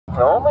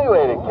The only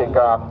way to kick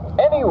off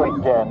any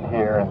weekend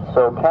here in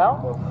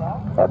SoCal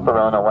at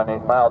Barona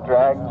 1/8 mile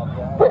drag.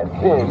 This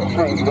is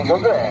Street Legal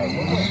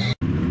Drag.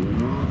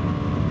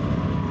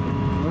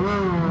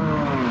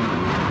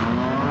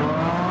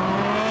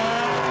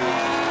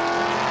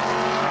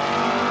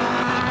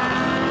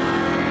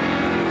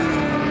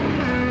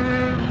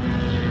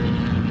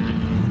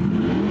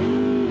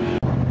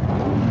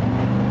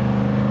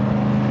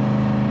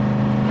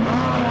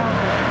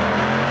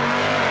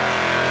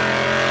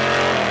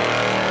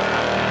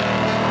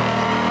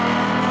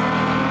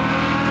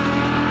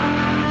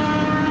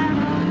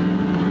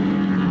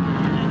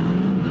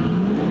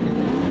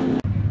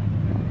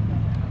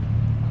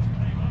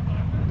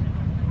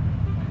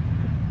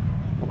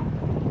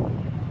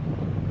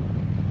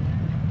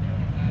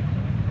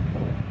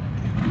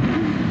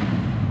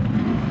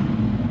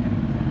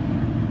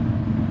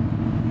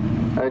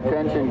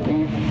 Attention,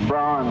 Keith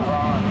Braun.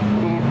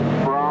 Keith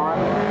Braun,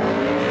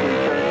 please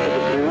return to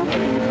the booth.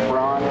 Keith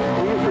Braun,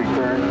 please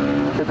return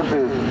to the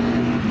booth.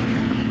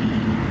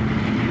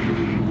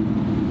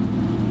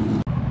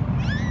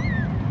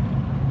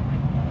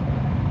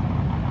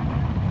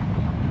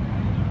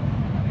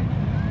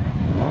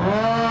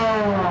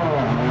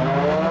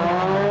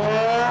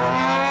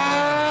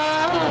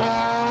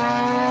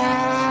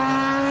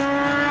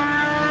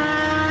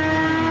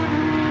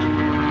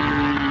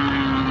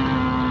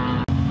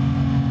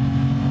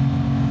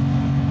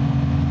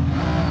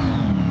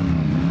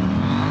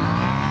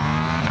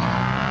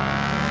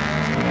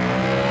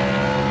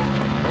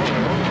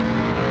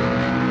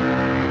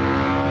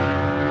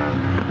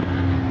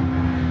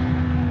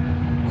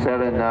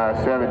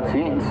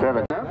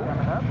 Seven.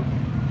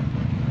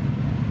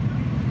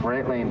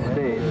 Right lane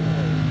stays.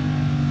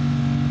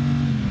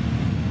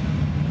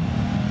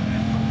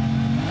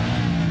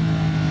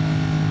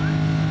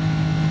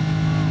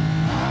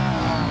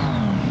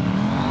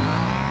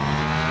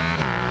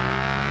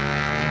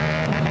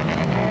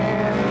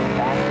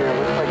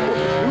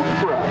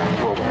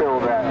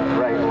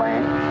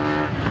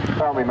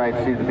 We might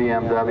see the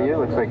BMW.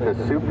 Looks like the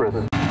Supra.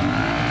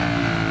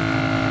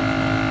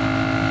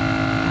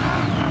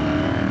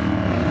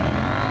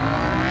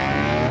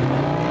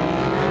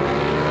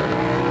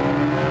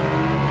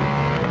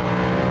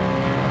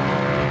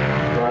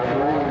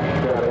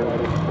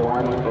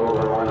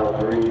 Over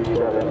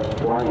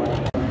 103.720.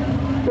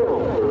 Still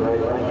for the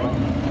right lane.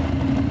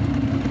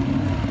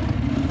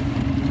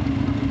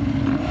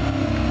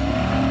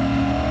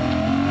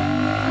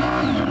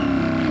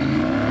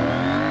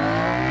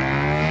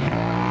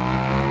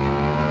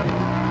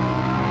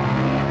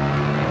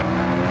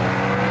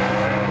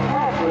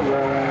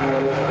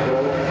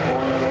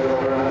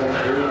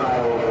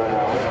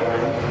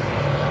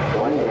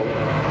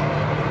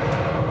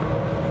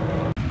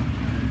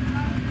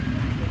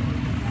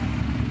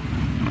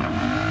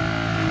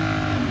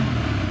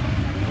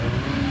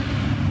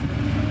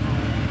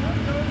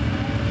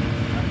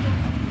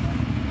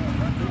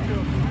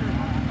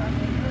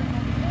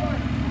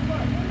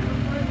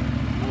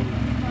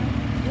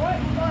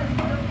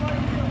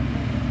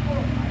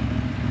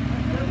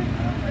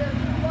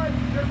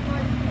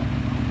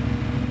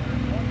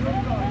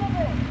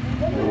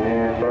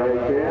 And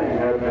right here, you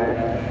have that.